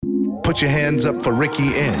put your hands up for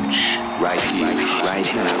Ricky Inch. Right here,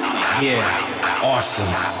 right now. Yeah,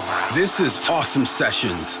 awesome. This is Awesome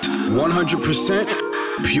Sessions. 100%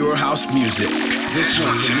 pure house music. This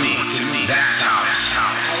one's to me. That's house.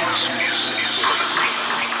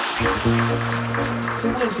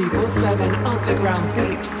 24/7 underground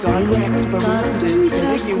beats direct from London to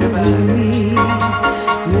the universe.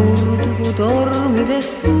 Murdugu tormides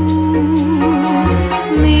puud,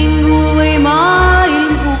 mingu või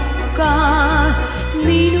maailm hukka,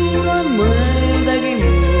 minul on mõeldagi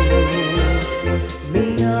muud.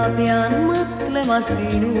 Mina pean mõtlema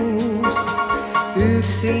sinust,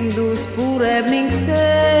 üksindus pureb ning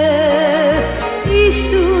sööb,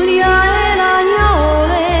 istun ja elan ja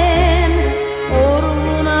olen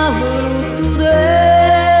oruna võlutudes.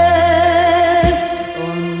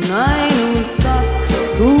 On ainult kaks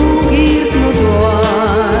kuugirt mu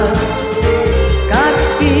toas, kaks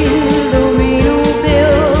kildu minu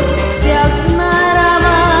peos, sealt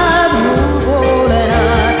naeravad mu poole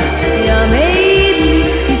nad ja meid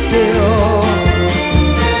miski seob.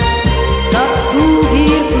 Kaks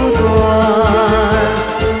kuugirt mu toas,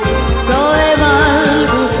 soe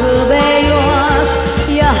valgus hõbejoas,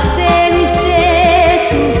 jah, tee, mis teed,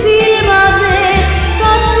 su silmad need,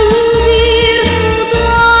 kaks kuugirt mu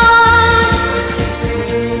toas.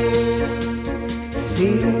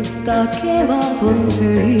 Sinuta kevad on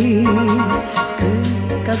tühi,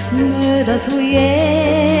 kõikas möödas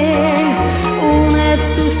hoien,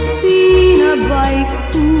 unetust piinab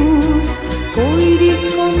vaikus, koidik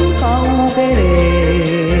on kaugel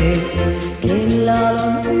ees. Kellal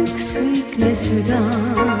on ükskõikne süda,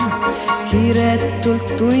 kiretult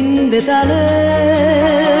tunde ta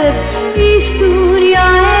lööb. Istun ja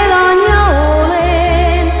elan ja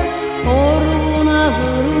olen oruna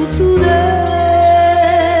võlutudes.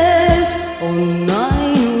 On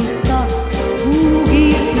ainult kaks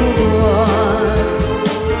kuugirt mu toas,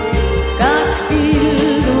 kaks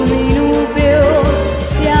kildu minu peos,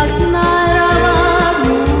 sealt naeravad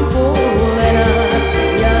mu poole nad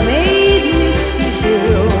ja meid miski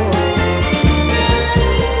seob.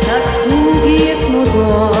 Kaks kuugirt mu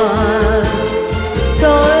toas,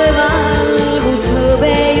 soe valgus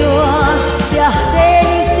hõbejoas, jah, tee,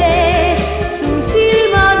 mis teed, su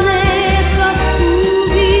silmad need, kaks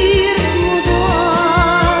kuugirt mu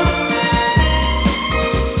toas.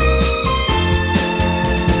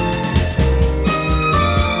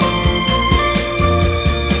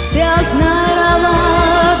 Sealt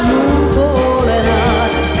naeravad mu poole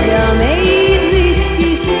nad ja meid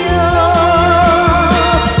miski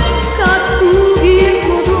seob. Kaks kuugirt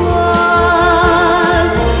mu toas.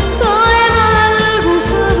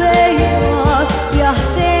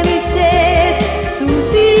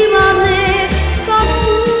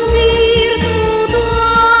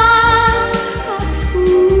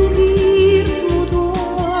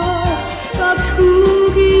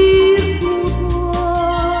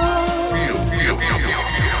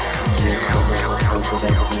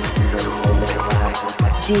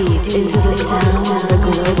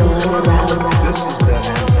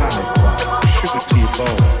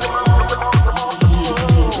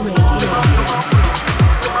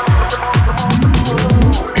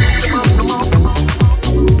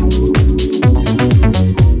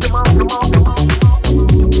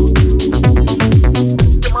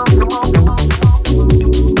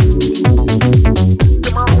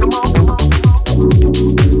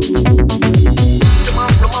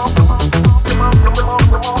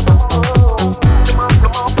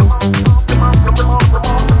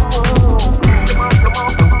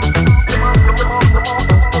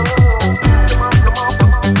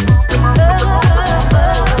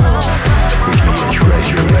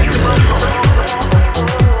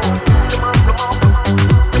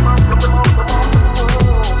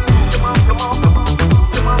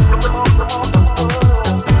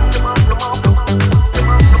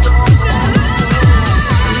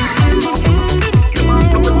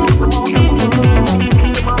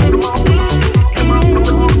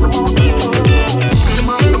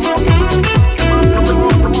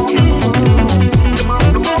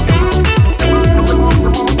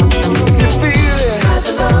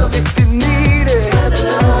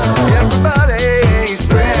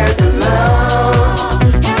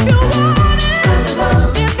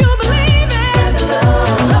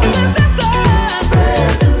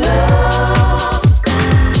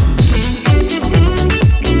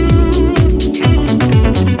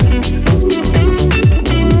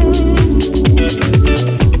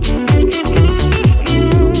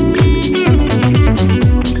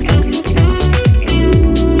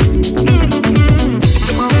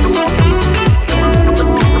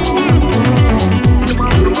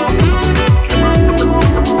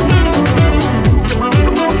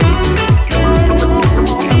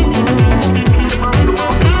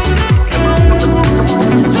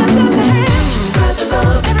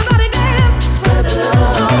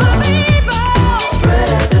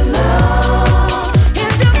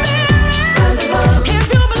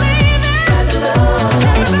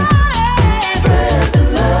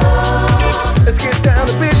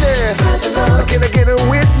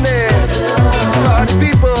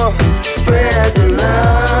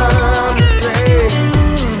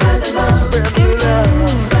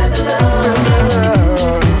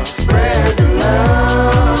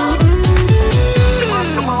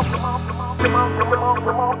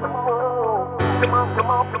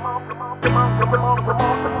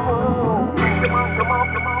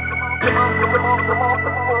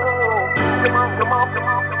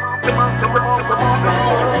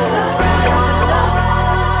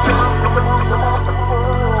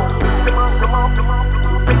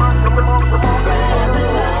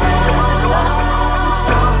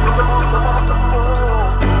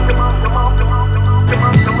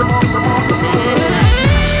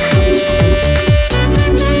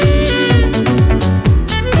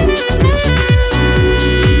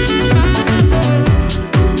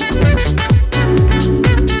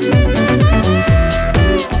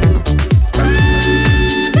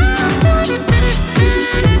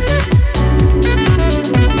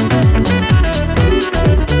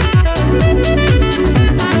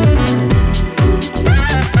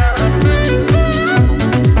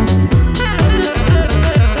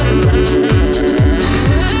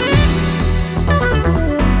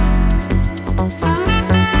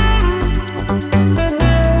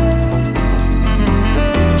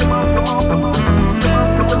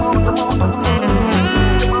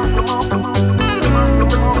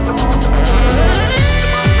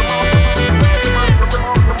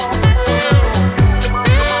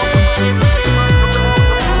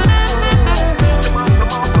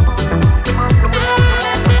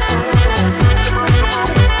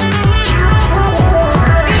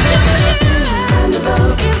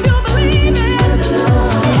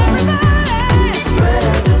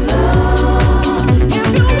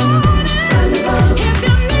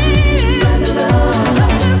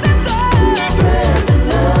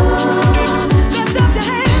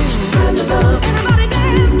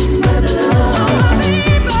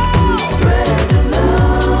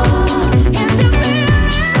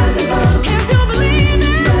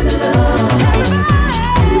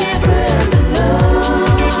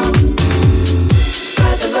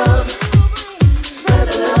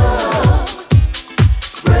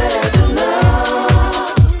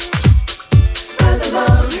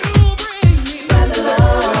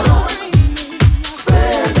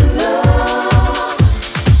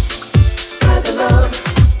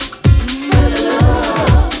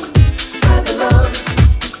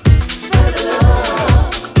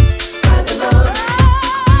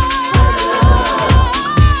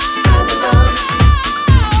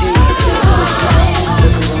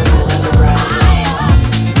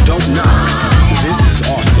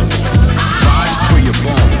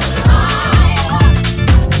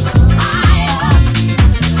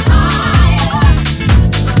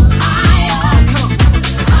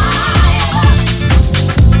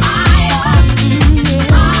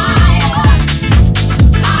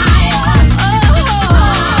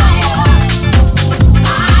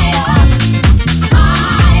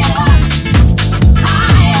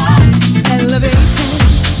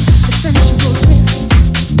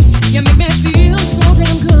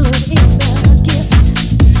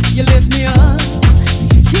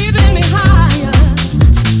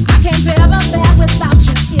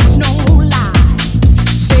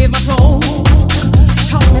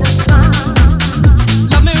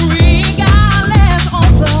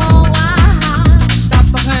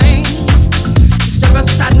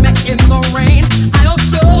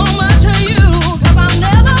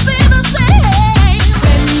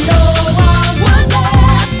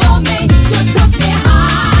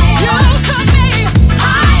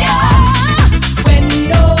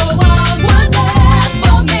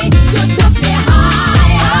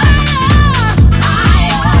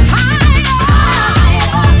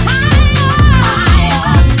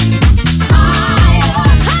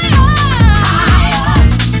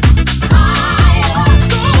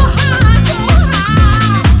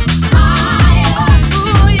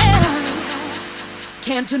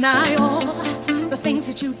 deny all the things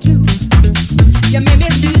that you do. You made me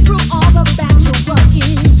see through all the bad to what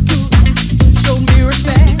is good. Showed me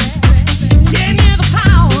respect, gave me the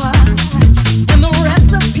power, and the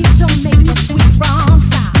recipe to make me sweet from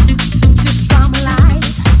sour. This drama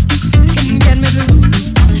life can get me through,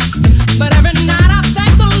 but every night I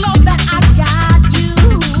thank the Lord that I got you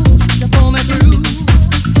to pull me through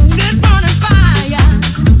this burning fire.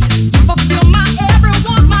 You fulfill my every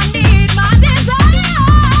want, my need, my desire.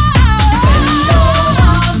 When no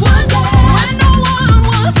one was there, when no one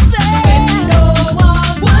was there, when no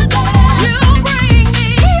one was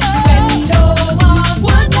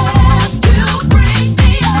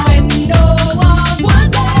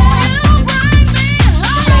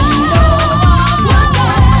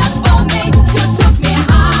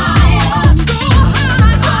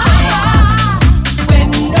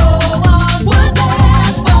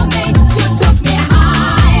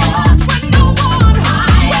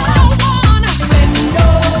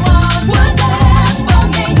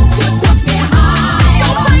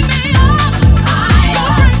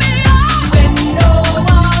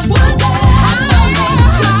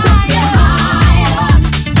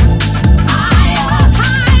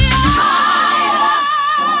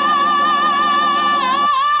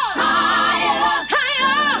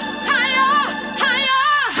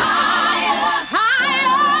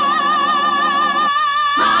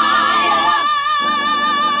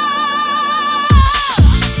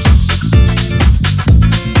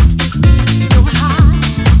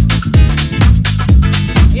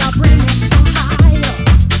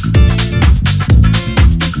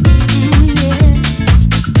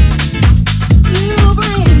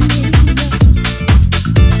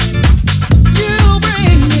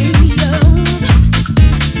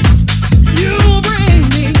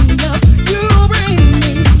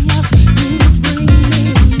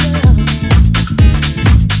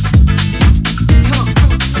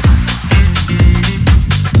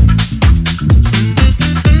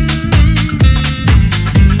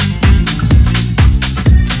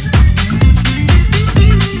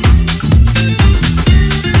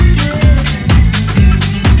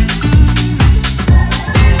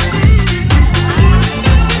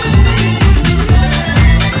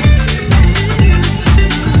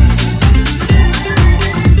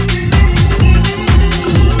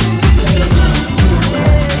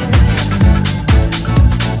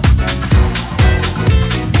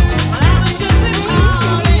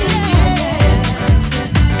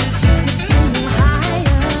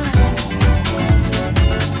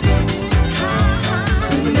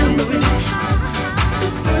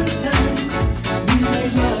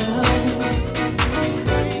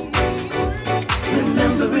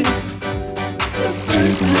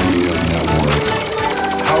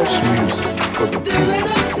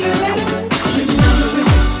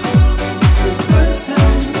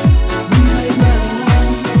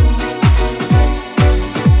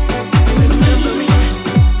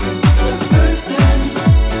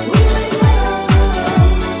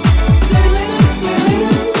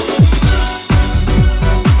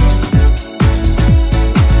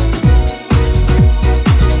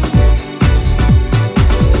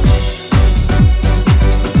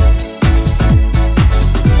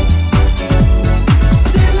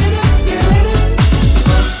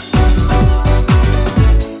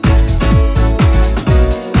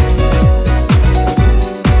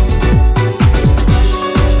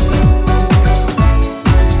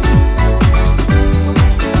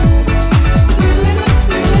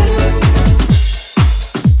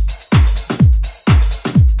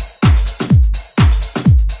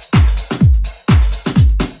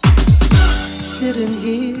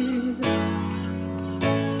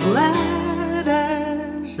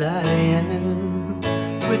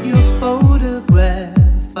photograph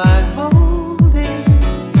I hold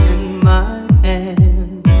in my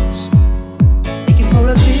hands, aching for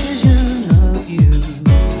a vision of you,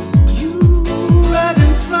 right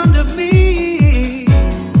in front of me,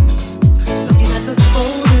 looking at the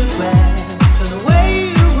photograph and the way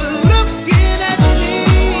you were looking at me.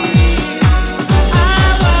 I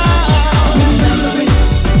was remembering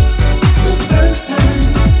the first time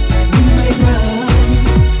we made love.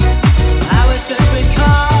 I was just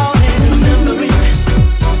recalling, remembering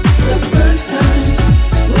the first time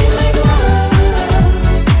we made love.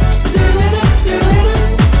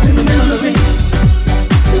 Remembering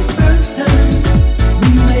the first time we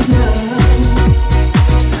made love.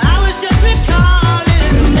 I was just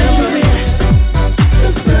recalling, remembering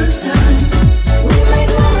the first time we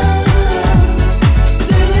made love.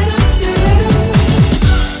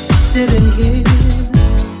 Sitting here,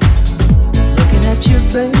 looking at you,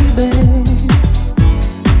 baby.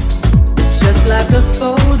 It's just like a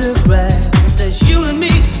photograph. There's you and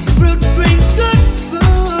me, fruit bring good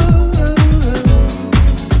food.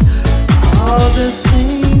 All the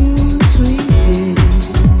things we did,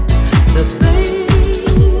 the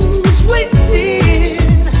things we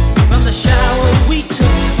did, from the shower we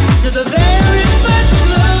took to the very first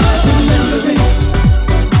love. Remembering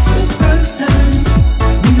the first time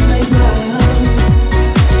we made love.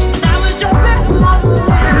 I was just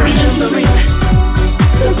remembering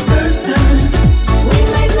the first time we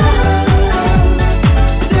made love.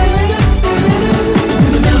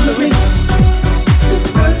 Remembering the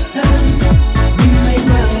first time we made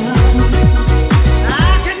love. I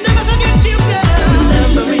can never forget you, girl.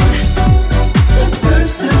 Remembering the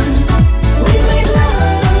first time we made love.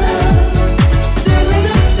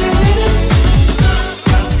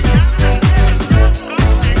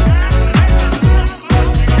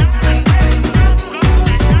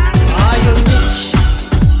 Are you rich?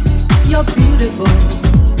 You're beautiful.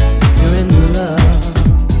 You're in love.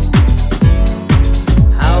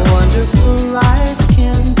 How wonderful life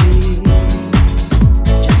can be.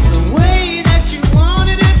 Just the way that you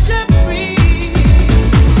wanted it to be.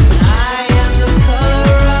 I am the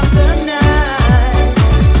color of the night.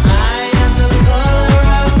 I am the color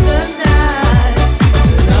of the night.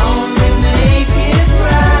 Could only make it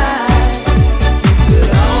right.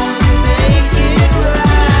 Could only make it right.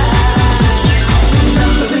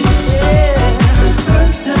 Remembering the first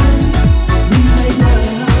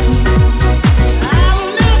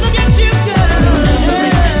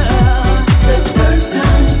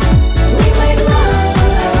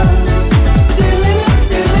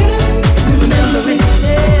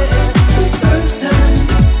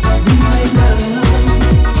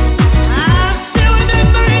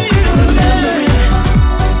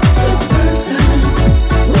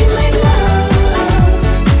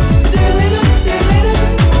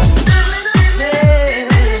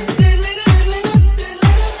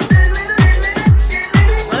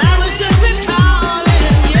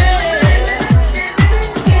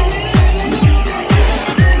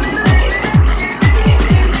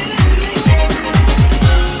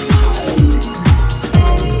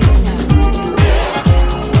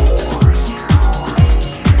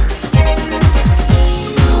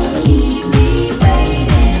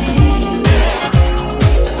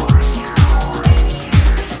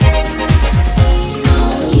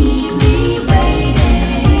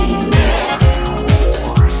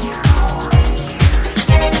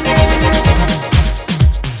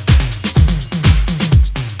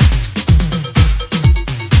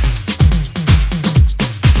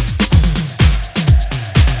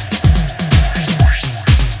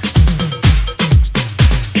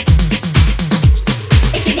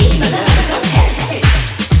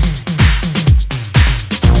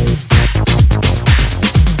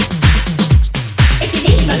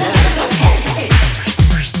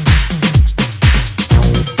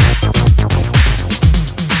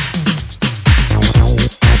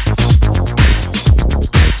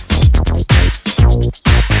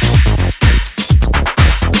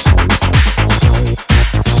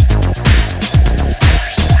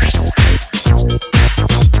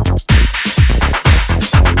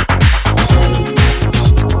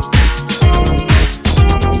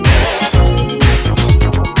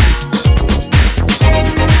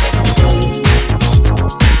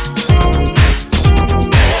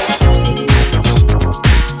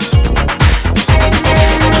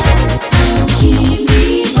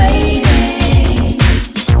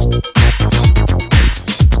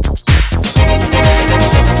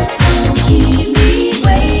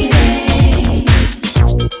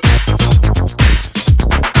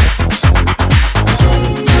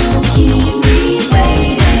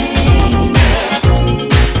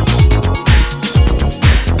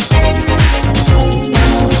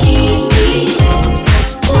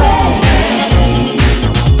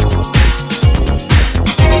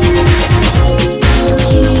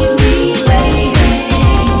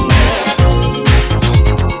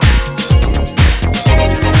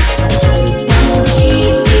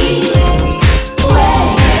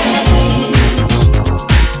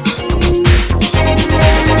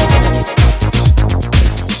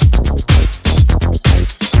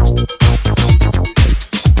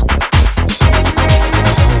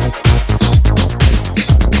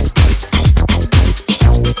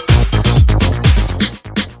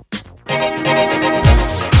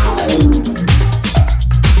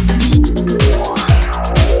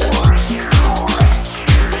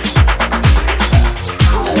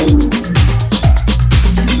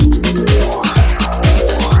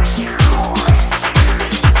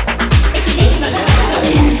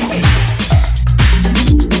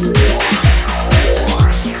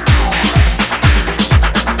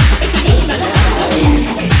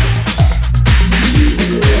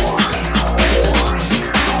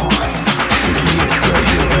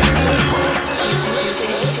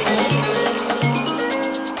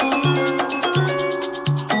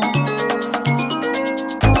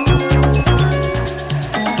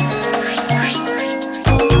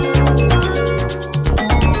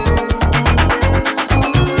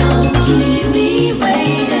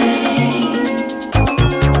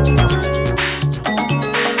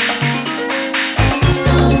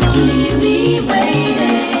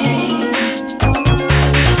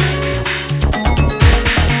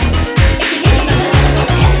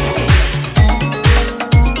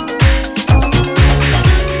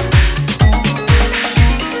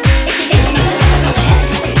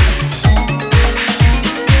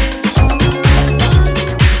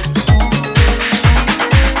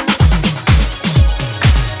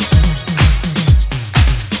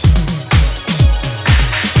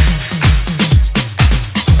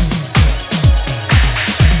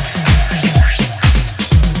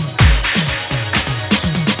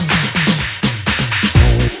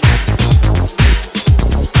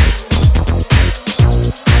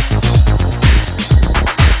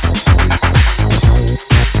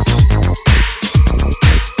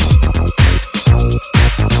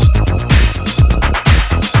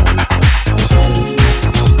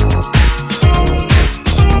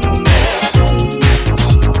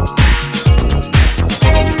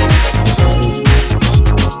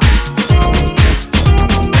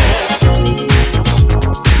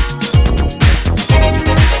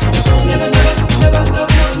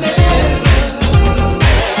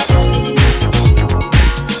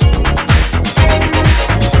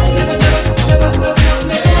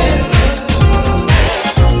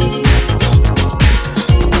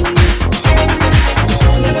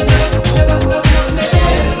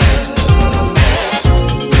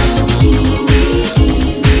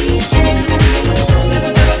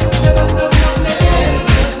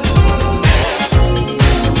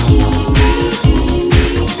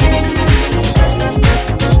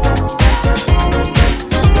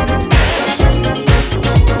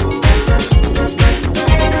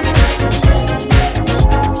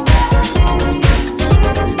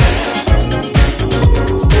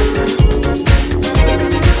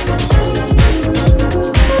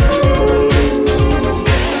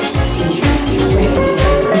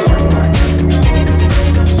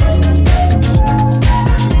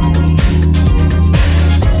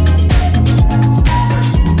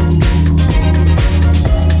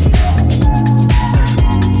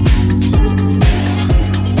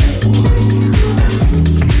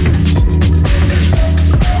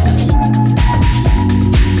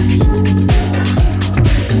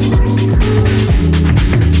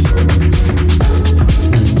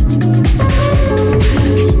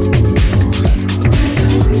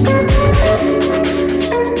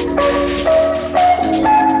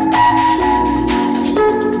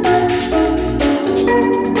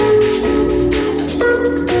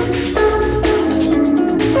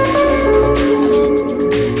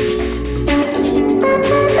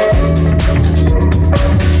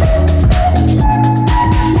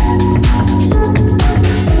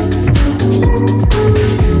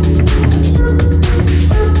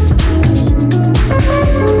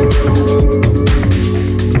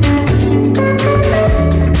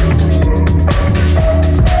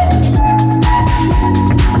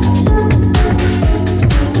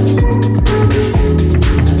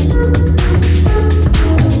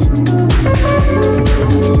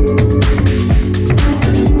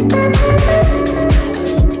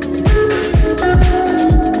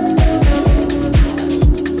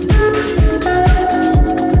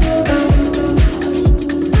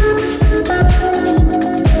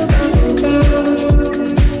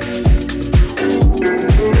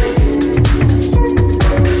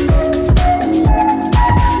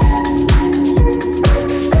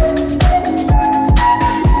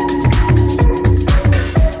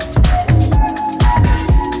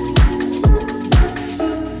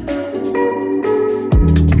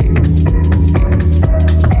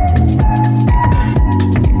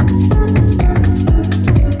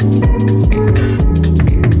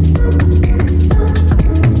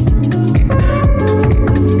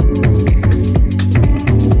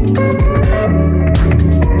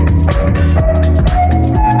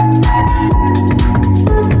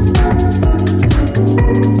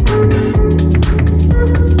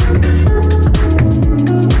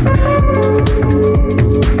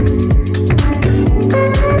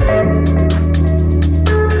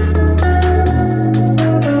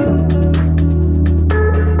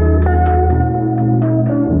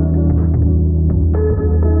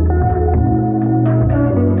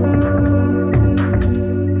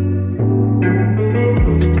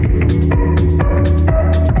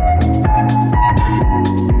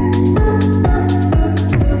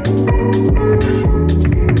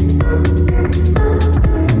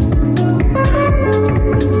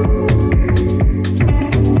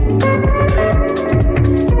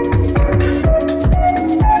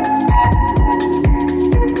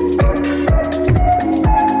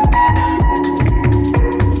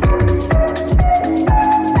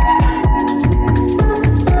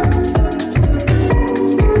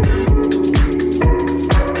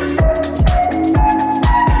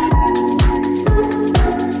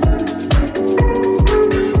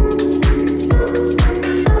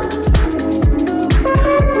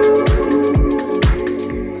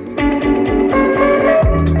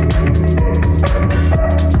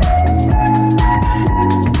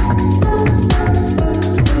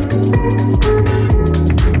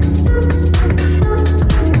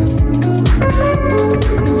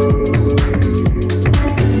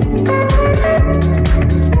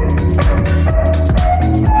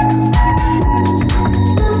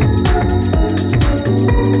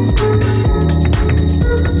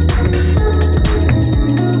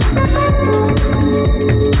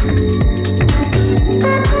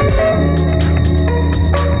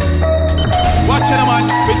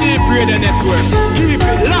Radio Network. Keep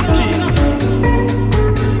it lucky.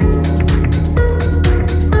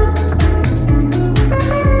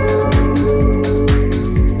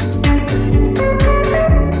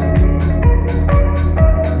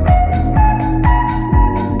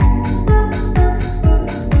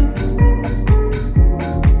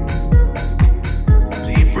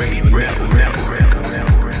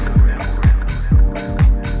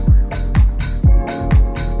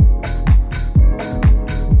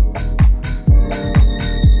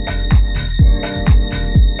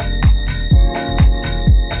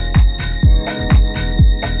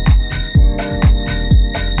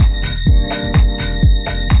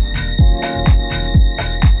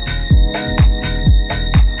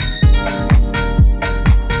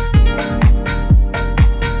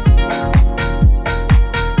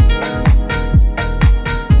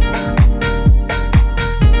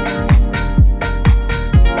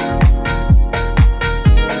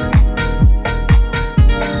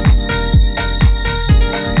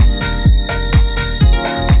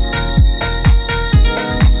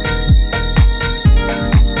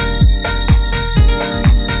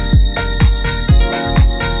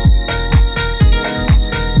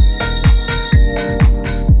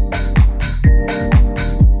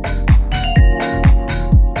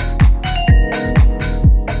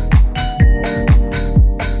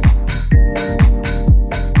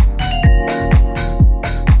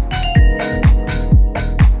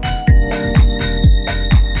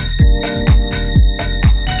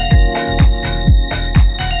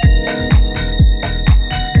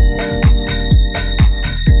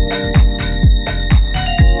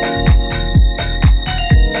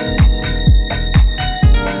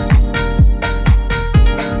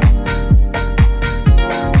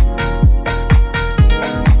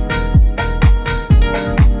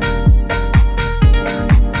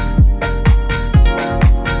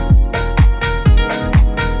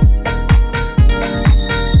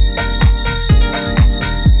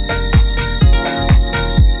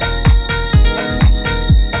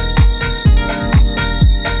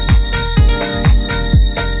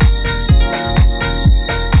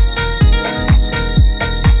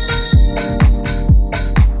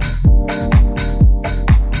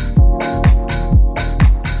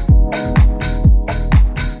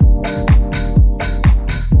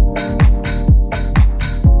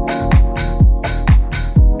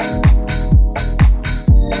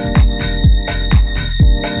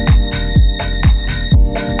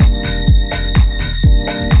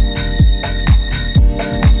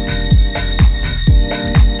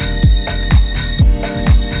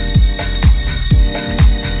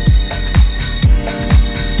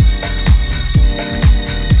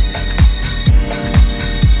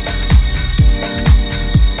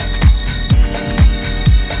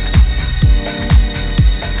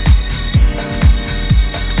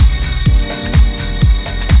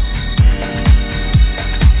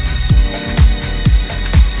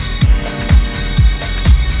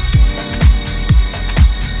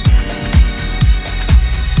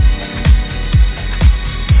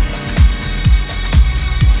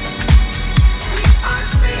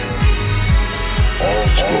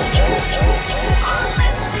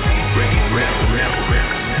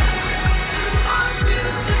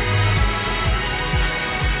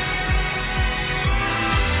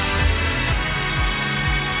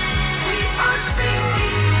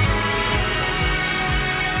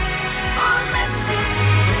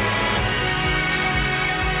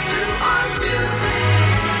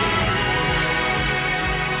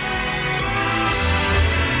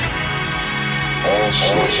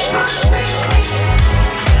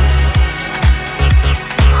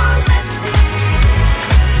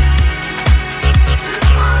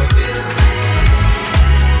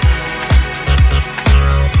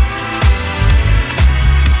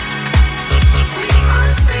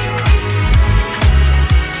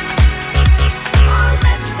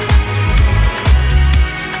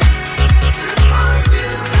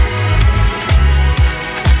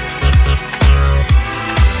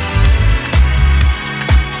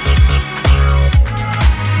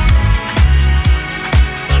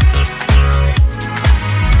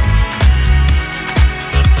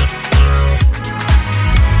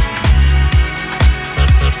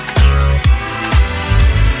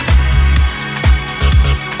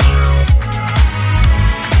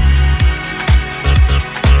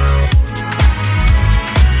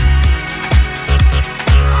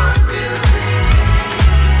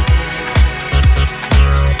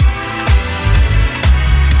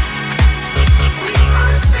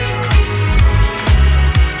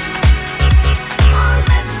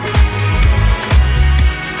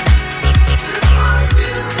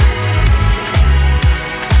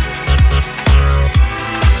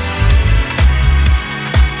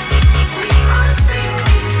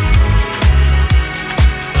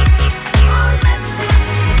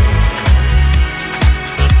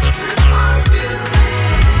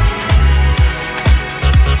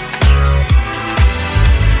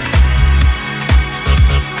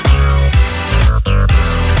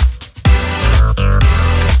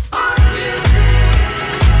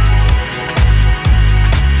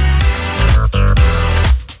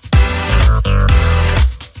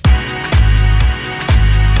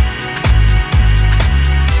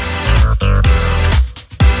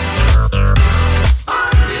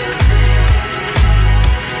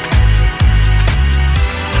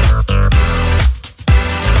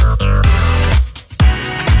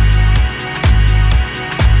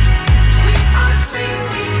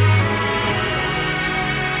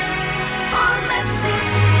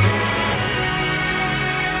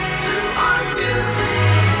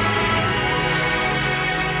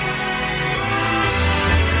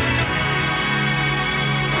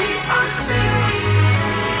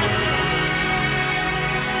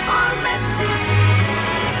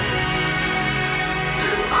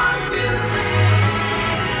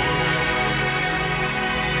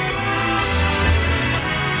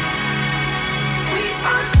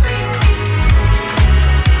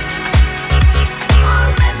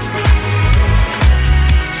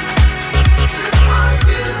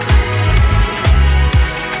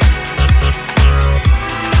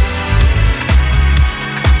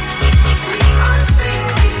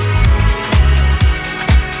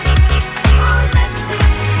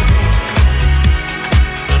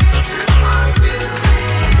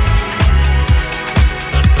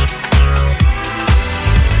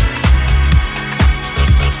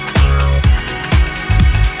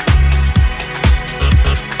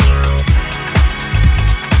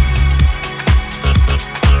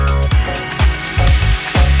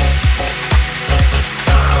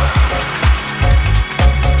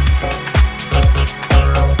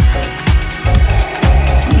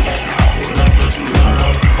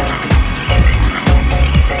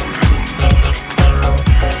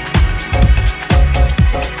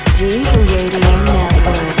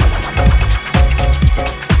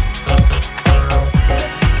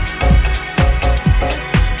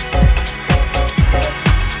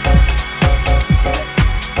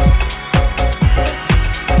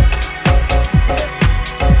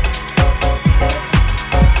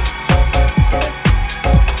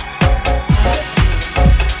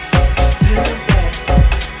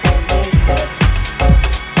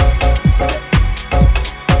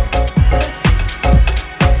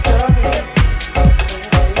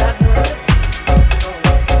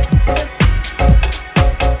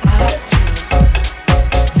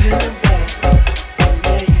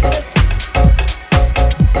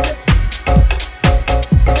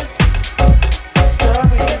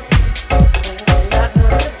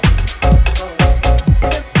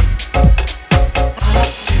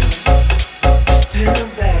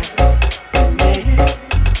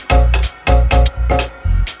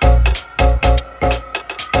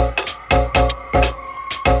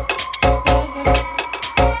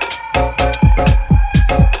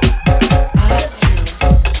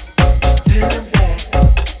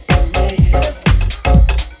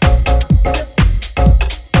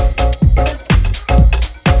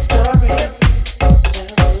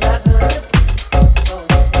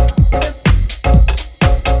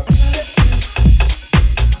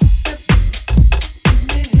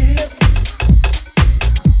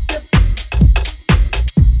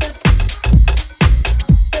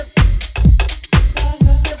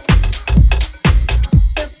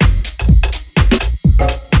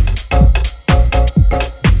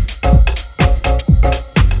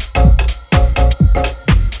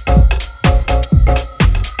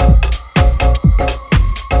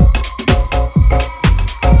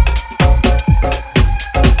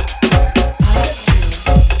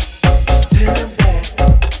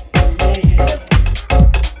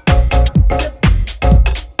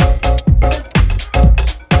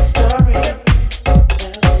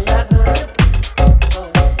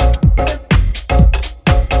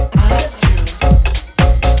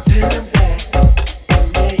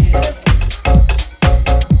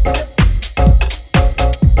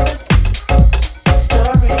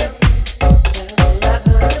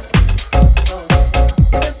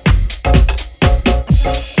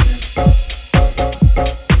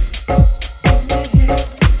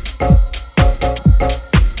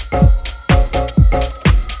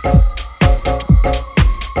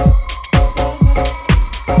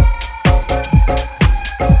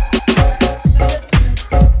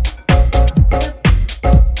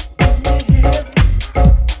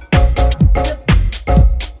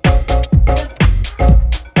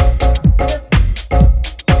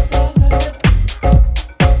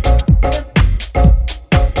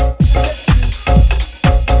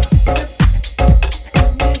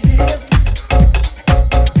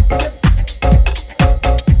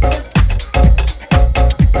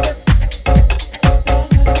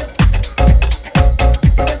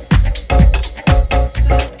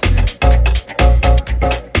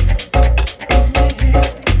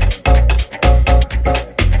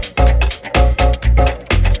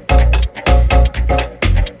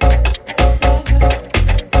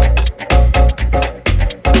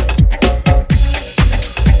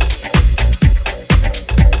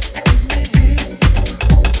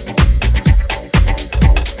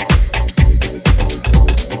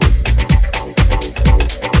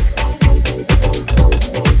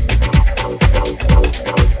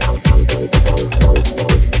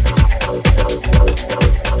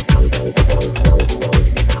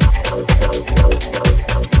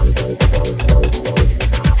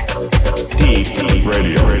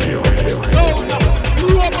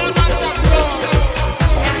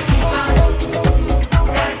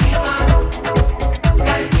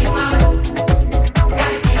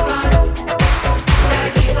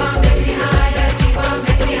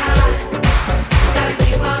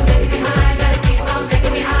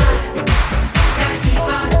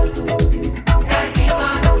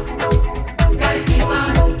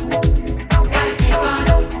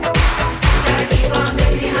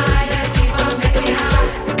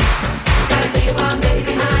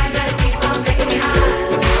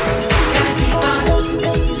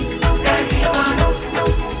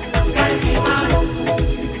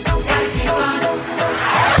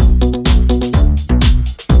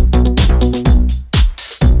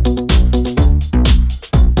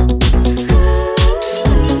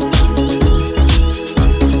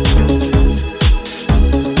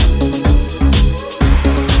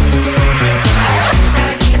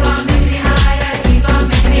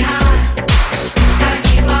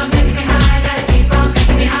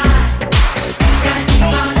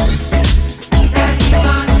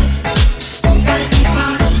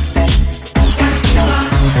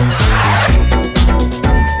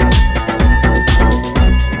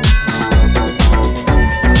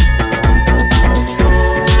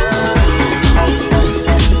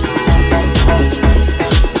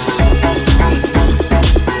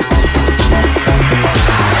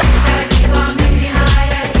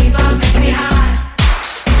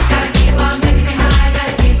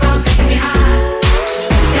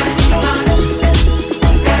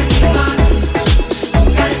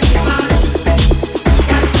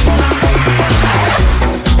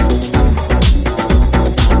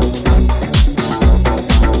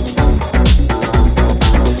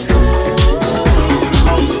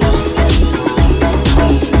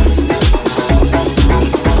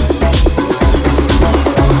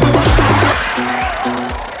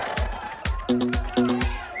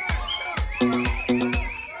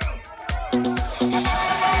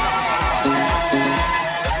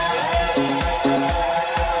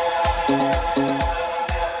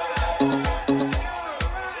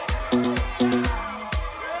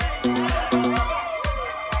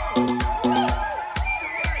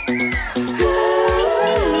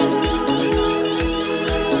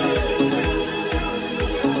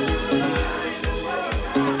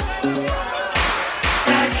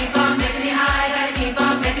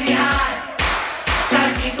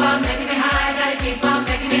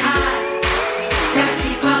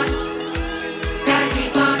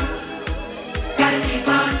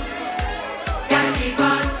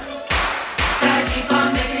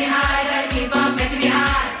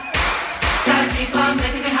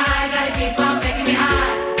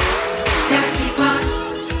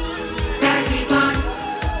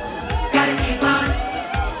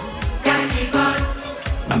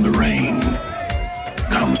 And the rain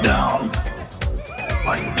comes down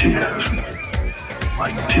like tears,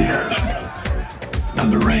 like tears.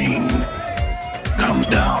 And the rain comes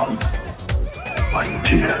down like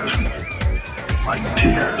tears, like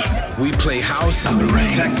tears. We play house, And the rain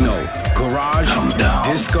techno, garage, comes down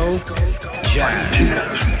disco, jazz.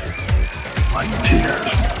 Like tears.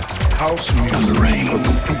 House And the music. rain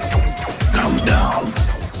comes down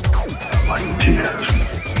like tears,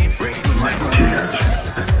 like tears.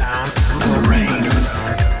 And the rain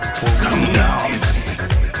comes down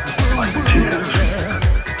like tears,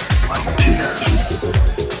 like tears.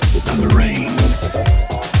 And the rain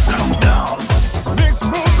comes down like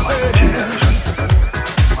tears,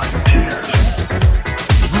 like tears.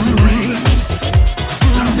 And the rain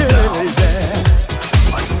comes down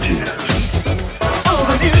like tears. Oh,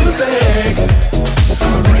 the music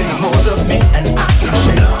taking a hold of me and I can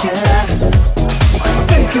shake it.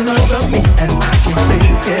 Taking over me and I can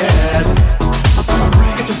fake it.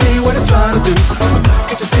 Can't you see what it's trying to do?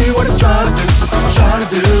 Can't you see what it's trying to do? Trying to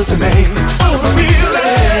do to me. Oh, the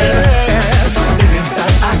feeling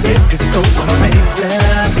that I get is so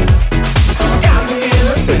amazing. It's got me in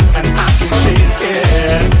a spin and I can shake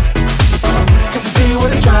it. Can't you see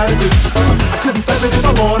what it's trying to do? I couldn't stop it if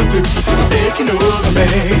I wanted to. It's taking over me.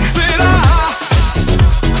 Sit up.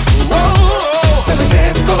 Whoa, till I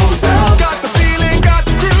can't slow down. Got the feeling, got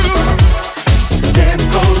the groove. Can't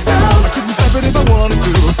slow down. I couldn't stop it if I wanted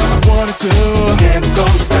to. Wanted to. Can't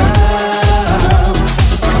slow down.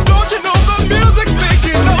 Don't you know the music's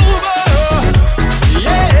taking over?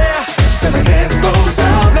 Yeah, till I can't slow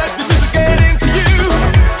down. Let the music get into you.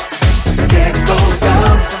 Can't slow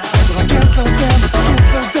down. Till I can't slow down. Can't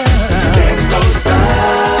slow down. Can't slow down.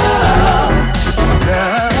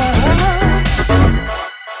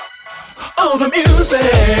 Oh, the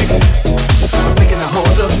music taking a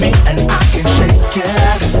hold of me and I can shake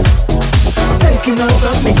it. Taking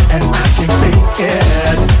over me and I can fake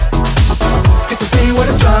it. Can't you see what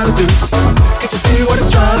it's trying to do? Can't you see what it's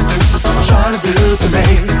trying to do? Trying to do to me.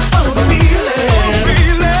 Oh, the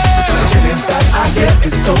feeling that I get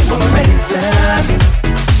is so amazing.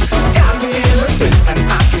 It's got me in a spin and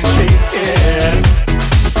I can shake it.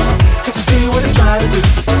 Can't you see what it's trying to do?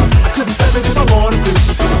 I couldn't stop it if I wanted to.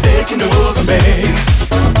 It's taking over me.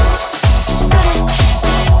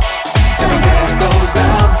 So I can't slow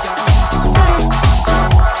down.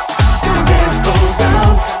 Can't slow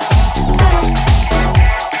down.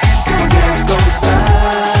 Can't slow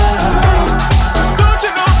down.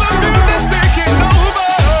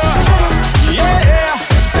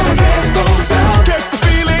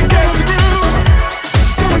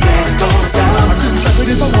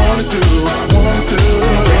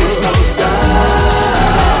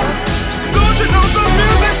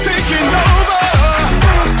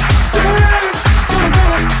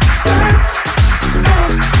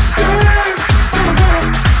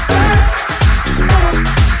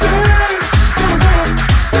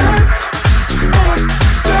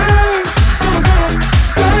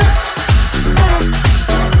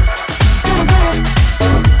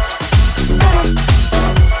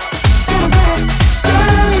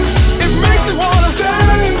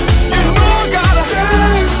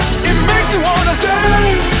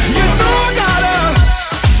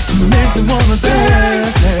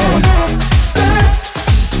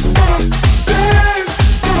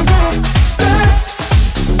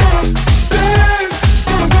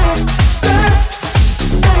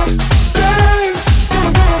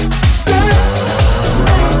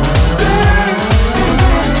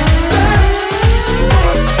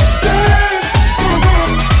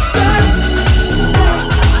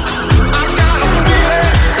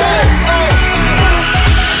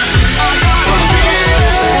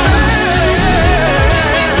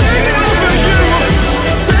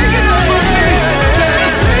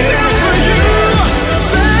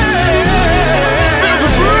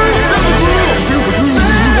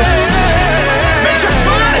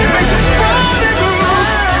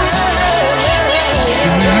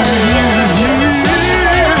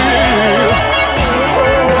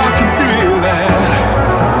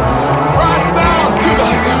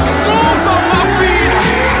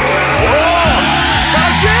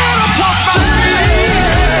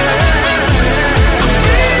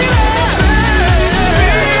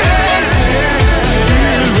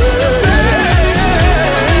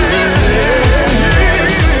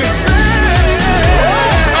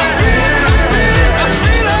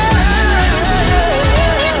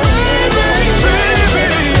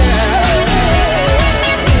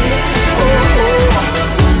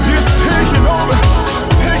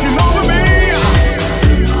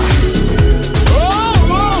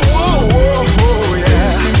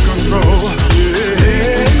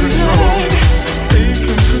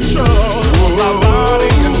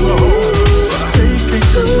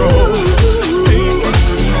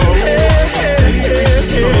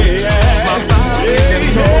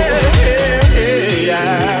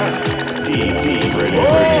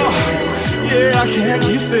 I can't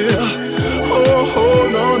keep still. Oh, oh,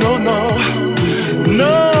 no, no, no.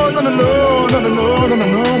 No, no, no, no, no, no, no, no,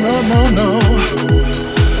 no, no, no, no.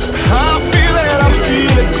 I feel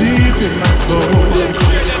it deep in my soul.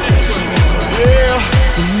 Yeah,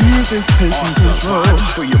 the music's taking control. Vibes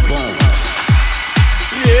for your bones.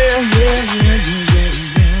 Yeah, yeah, yeah, yeah,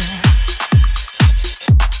 yeah.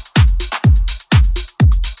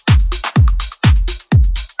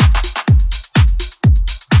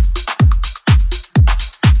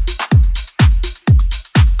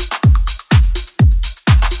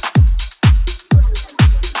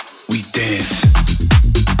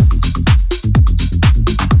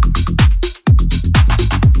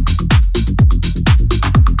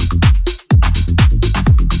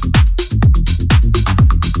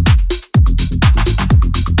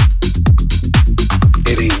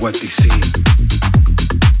 What they see,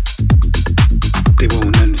 they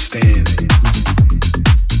won't understand.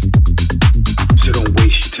 So don't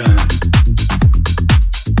waste your time.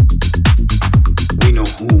 We know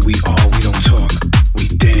who we are, we don't talk, we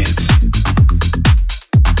dance.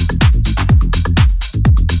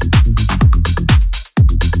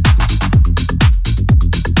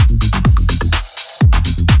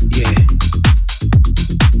 Yeah.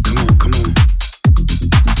 Come on, come on.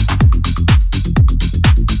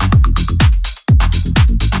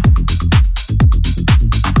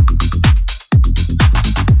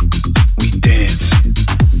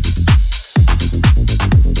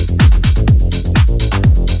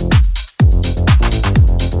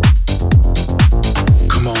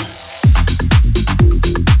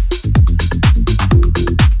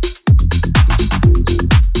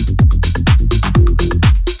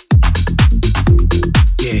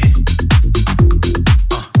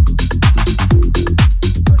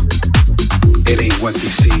 What they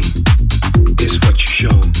see is what you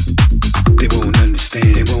show. They won't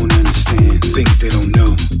understand, they won't understand things they don't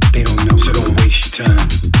know, so don't waste your time.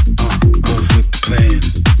 Move with the plan.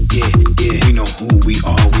 Yeah, yeah, we know who we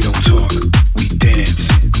are, we don't talk, we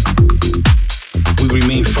dance. We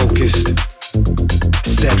remain focused,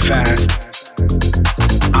 steadfast,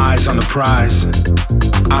 eyes on the prize,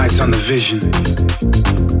 eyes on the vision.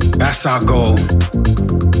 That's our goal.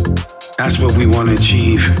 That's what we want to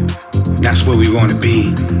achieve. That's where we want to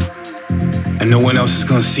be. And no one else is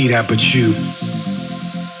gonna see that but you.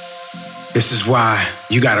 This is why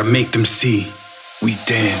you gotta make them see we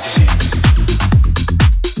dance.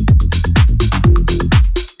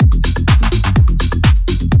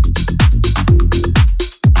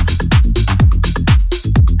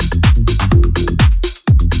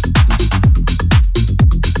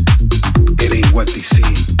 It ain't what they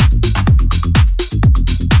see.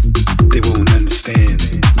 They won't understand.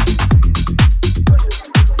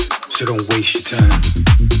 So don't waste your time.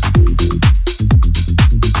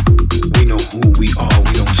 We know who we are,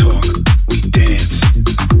 we don't talk, we dance.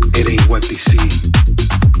 It ain't what they see,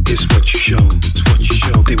 it's what you show, it's what you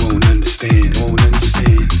show. They won't understand,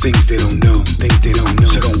 things they don't know,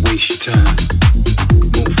 so don't waste your time.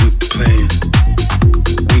 Move with the plan.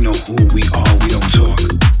 We know who we are, we don't talk,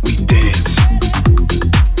 we dance.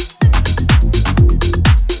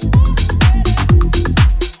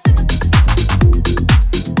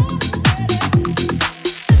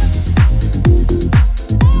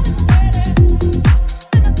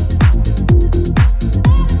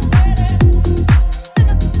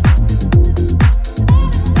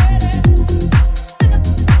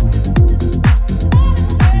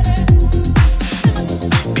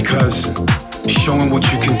 Showing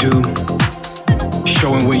what you can do,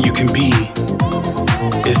 showing where you can be,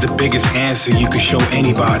 is the biggest answer you could show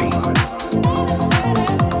anybody.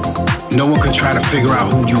 No one could try to figure out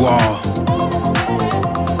who you are.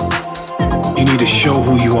 You need to show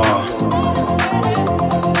who you are.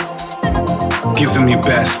 Give them your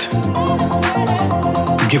best.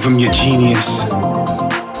 Give them your genius.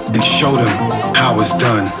 And show them how it's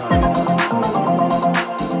done.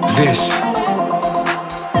 This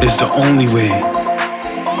is the only way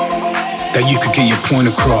that you could get your point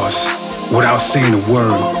across without saying a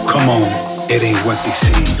word. Come on, it ain't what they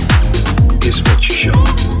see, it's what you show.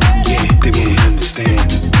 Yeah, they won't understand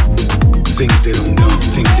things they don't know,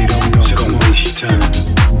 so don't waste your time.